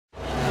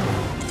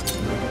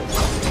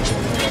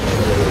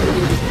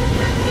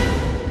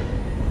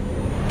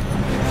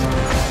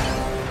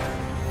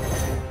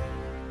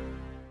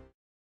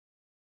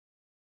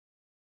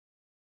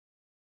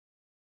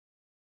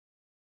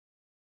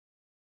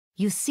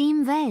You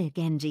seem well,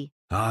 Genji.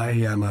 I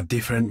am a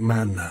different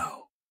man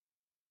now.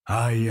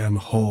 I am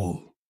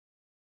whole.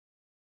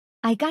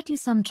 I got you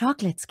some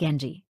chocolates,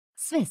 Genji.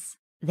 Swiss.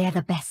 They're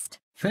the best.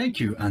 Thank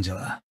you,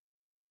 Angela.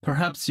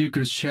 Perhaps you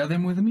could share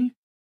them with me?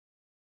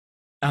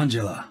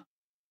 Angela,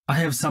 I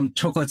have some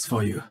chocolates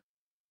for you.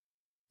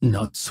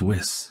 Not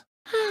Swiss.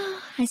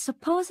 I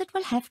suppose it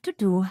will have to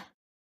do.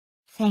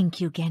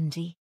 Thank you,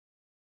 Genji.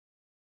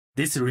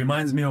 This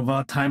reminds me of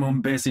our time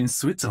on base in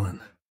Switzerland.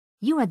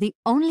 You are the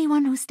only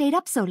one who stayed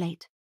up so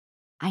late.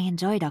 I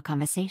enjoyed our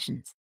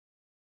conversations.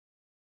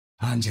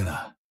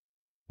 Angela,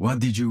 what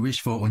did you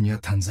wish for on your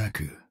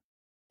Tanzaku?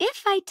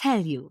 If I tell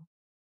you,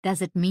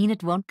 does it mean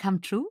it won't come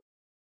true?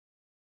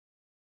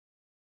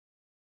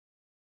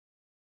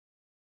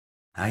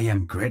 I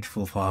am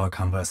grateful for our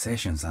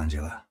conversations,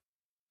 Angela.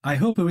 I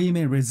hope we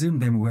may resume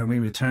them when we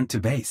return to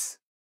base.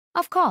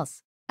 Of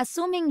course,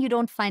 assuming you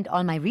don't find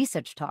all my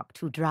research talk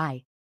too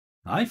dry.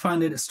 I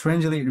find it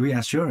strangely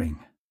reassuring.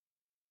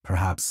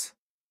 Perhaps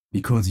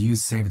because you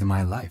saved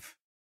my life.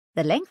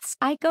 The lengths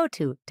I go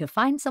to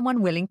find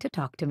someone willing to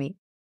talk to me.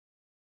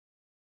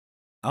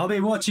 I'll be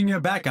watching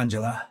your back,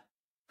 Angela.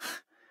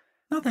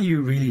 Not that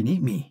you really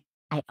need me.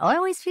 I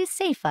always feel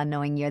safer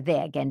knowing you're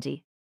there,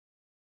 Genji.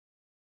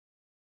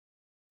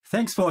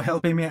 Thanks for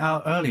helping me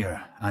out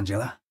earlier,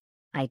 Angela.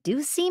 I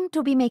do seem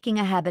to be making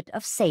a habit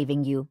of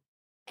saving you.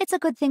 It's a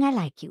good thing I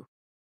like you.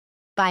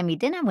 Buy me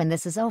dinner when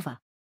this is over.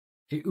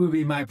 It would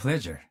be my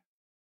pleasure.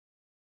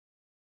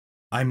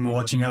 I'm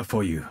watching out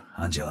for you,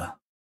 Angela.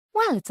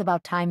 Well, it's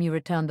about time you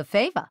return the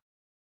favor.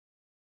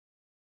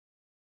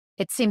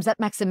 It seems that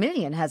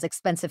Maximilian has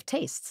expensive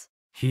tastes.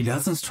 He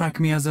doesn't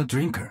strike me as a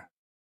drinker.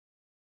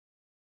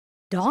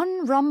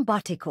 Don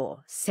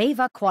Rombotico,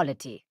 savor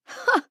quality.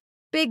 Ha!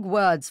 Big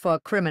words for a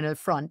criminal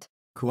front.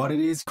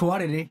 Quality is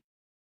quality.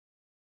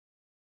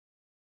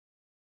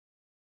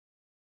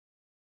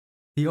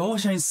 The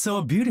ocean is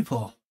so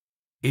beautiful.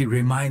 It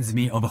reminds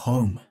me of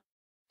home.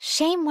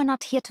 Shame we're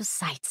not here to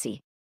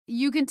sightsee.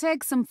 You can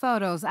take some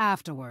photos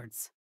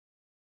afterwards.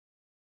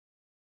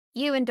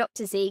 You and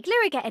Dr. Ziegler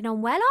are getting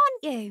on well,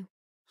 aren't you?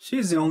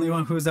 She's the only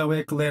one who's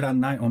awake late at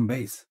night on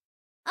base.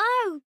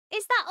 Oh,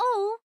 is that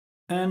all?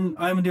 And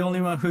I'm the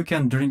only one who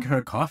can drink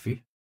her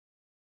coffee.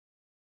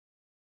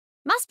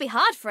 Must be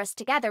hard for us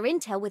to gather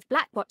intel with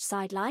Blackwatch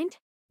sidelined.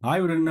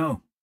 I wouldn't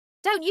know.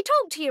 Don't you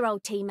talk to your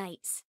old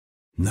teammates?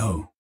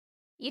 No.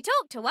 You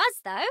talk to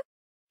us, though.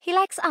 He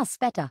likes us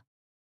better.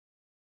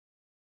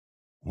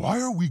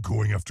 Why are we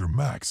going after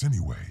Max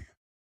anyway?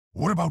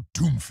 What about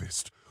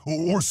Doomfist?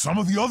 Or some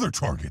of the other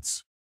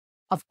targets?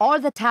 Of all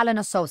the Talon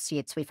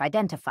associates we've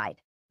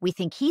identified, we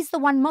think he's the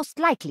one most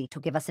likely to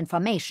give us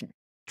information.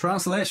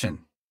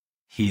 Translation.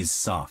 He's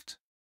soft.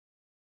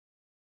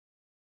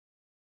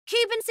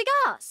 Cuban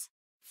cigars.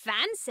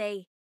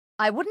 Fancy.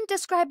 I wouldn't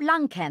describe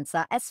lung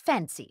cancer as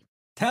fancy.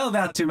 Tell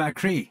that to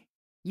Macri.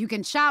 You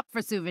can shop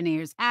for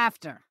souvenirs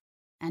after.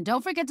 And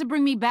don't forget to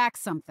bring me back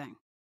something.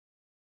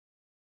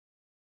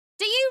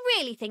 Do you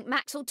really think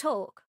Max will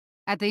talk?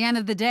 At the end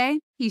of the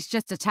day, he's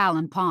just a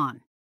Talon pawn.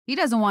 He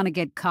doesn't want to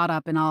get caught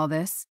up in all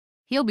this.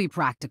 He'll be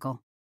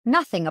practical.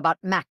 Nothing about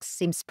Max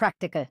seems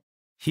practical.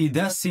 He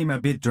does seem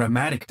a bit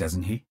dramatic,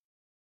 doesn't he?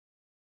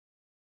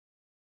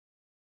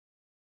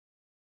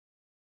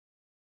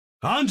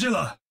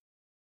 Angela!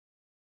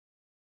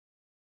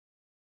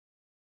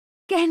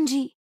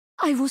 Genji,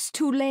 I was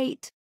too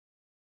late.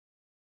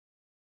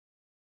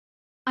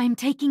 I'm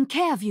taking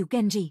care of you,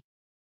 Genji.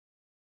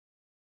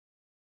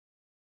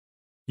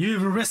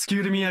 You've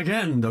rescued me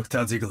again,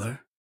 Dr.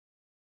 Ziegler.